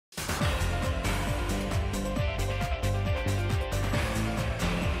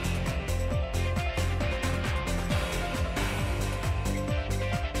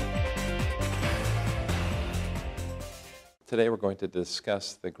Today we're going to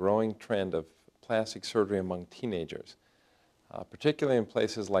discuss the growing trend of plastic surgery among teenagers, particularly in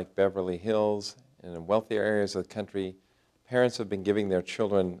places like Beverly Hills and in wealthier areas of the country. Parents have been giving their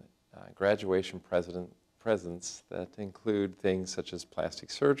children graduation presents that include things such as plastic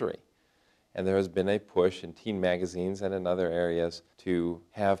surgery. And there has been a push in teen magazines and in other areas to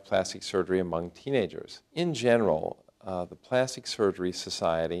have plastic surgery among teenagers. In general, the Plastic Surgery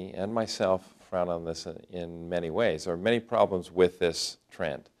Society and myself frown on this in many ways. There are many problems with this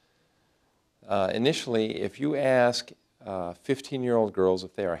trend. Initially, if you ask 15-year-old girls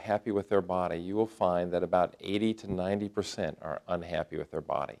if they are happy with their body, you will find that about 80 to 90% are unhappy with their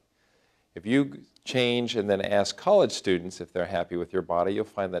body. If you change and then ask college students if they're happy with your body, you'll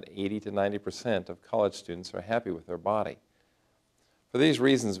find that 80 to 90% of college students are happy with their body. For these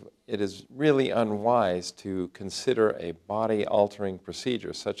reasons, it is really unwise to consider a body-altering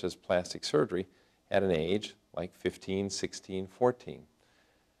procedure such as plastic surgery at an age like 15, 16, 14.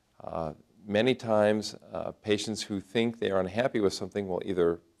 Many times, patients who think they are unhappy with something will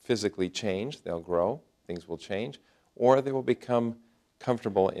either physically change, they'll grow, things will change, or they will become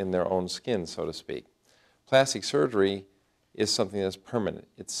comfortable in their own skin, so to speak. Plastic surgery is something that's permanent.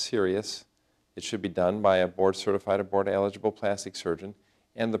 It's serious. It should be done by a board-certified or board-eligible plastic surgeon,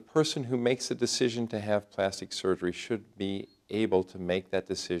 and the person who makes the decision to have plastic surgery should be able to make that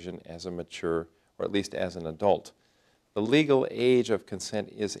decision as a mature, or at least as an adult. The legal age of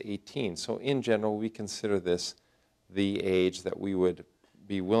consent is 18, so in general we consider this the age that we would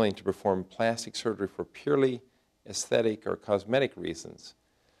be willing to perform plastic surgery for purely aesthetic or cosmetic reasons.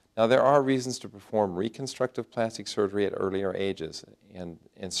 Now, there are reasons to perform reconstructive plastic surgery at earlier ages, and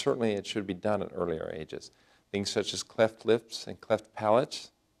certainly it should be done at earlier ages. Things such as cleft lips and cleft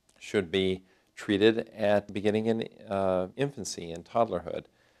palates should be treated at beginning in infancy and toddlerhood.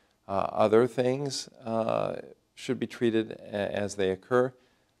 Other things should be treated as they occur.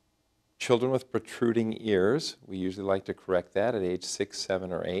 Children with protruding ears, we usually like to correct that at age 6,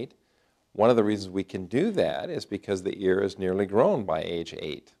 7, or 8. One of the reasons we can do that is because the ear is nearly grown by age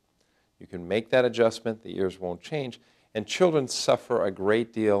 8. You can make that adjustment, the ears won't change, and children suffer a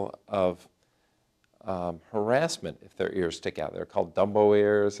great deal of harassment if their ears stick out. They're called Dumbo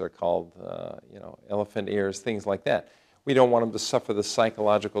ears, they're called elephant ears, things like that. We don't want them to suffer the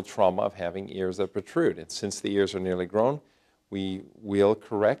psychological trauma of having ears that protrude, and since the ears are nearly grown, we will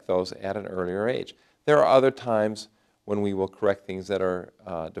correct those at an earlier age. There are other times when we will correct things that are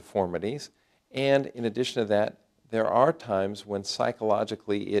deformities. And in addition to that, there are times when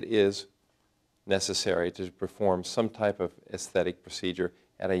psychologically it is necessary to perform some type of aesthetic procedure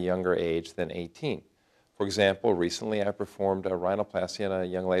at a younger age than 18. For example, recently I performed a rhinoplasty on a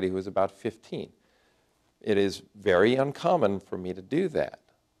young lady who was about 15. It is very uncommon for me to do that.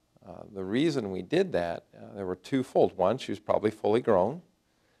 The reason we did that, there were twofold. One, she was probably fully grown.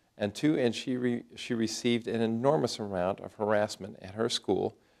 And two, she received an enormous amount of harassment at her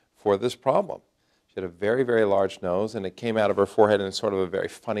school for this problem. She had a very, very large nose, and it came out of her forehead in sort of a very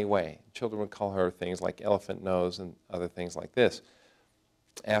funny way. Children would call her things like elephant nose and other things like this.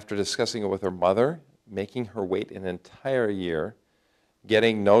 After discussing it with her mother, making her wait an entire year,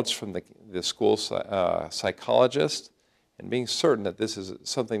 getting notes from the school psychologist, and being certain that this is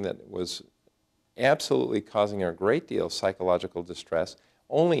something that was absolutely causing her a great deal of psychological distress,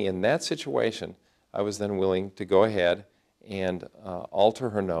 only in that situation, I was then willing to go ahead and alter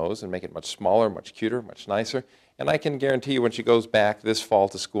her nose and make it much smaller, much cuter, much nicer. And I can guarantee you when she goes back this fall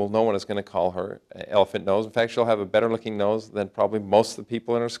to school, no one is going to call her elephant nose. In fact, she'll have a better looking nose than probably most of the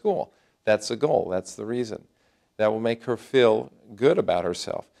people in her school. That's the goal. That's the reason. That will make her feel good about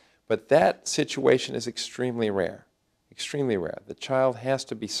herself. But that situation is extremely rare, extremely rare. The child has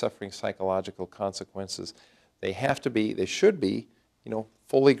to be suffering psychological consequences. They should be,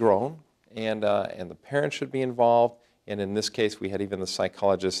 fully grown, and the parents should be involved, and in this case we had even the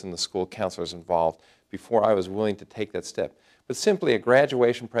psychologists and the school counselors involved before I was willing to take that step. But simply a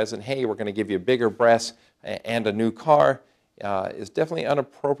graduation present, hey, we're going to give you bigger breasts and a new car, is definitely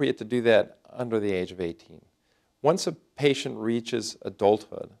inappropriate to do that under the age of 18. Once a patient reaches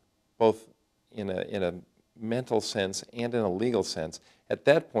adulthood, both in a mental sense and in a legal sense, at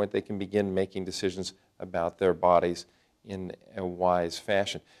that point they can begin making decisions about their bodies in a wise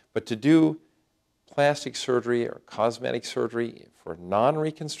fashion. But to do plastic surgery or cosmetic surgery for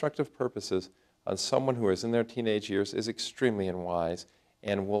non-reconstructive purposes on someone who is in their teenage years is extremely unwise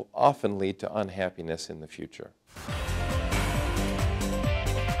and will often lead to unhappiness in the future.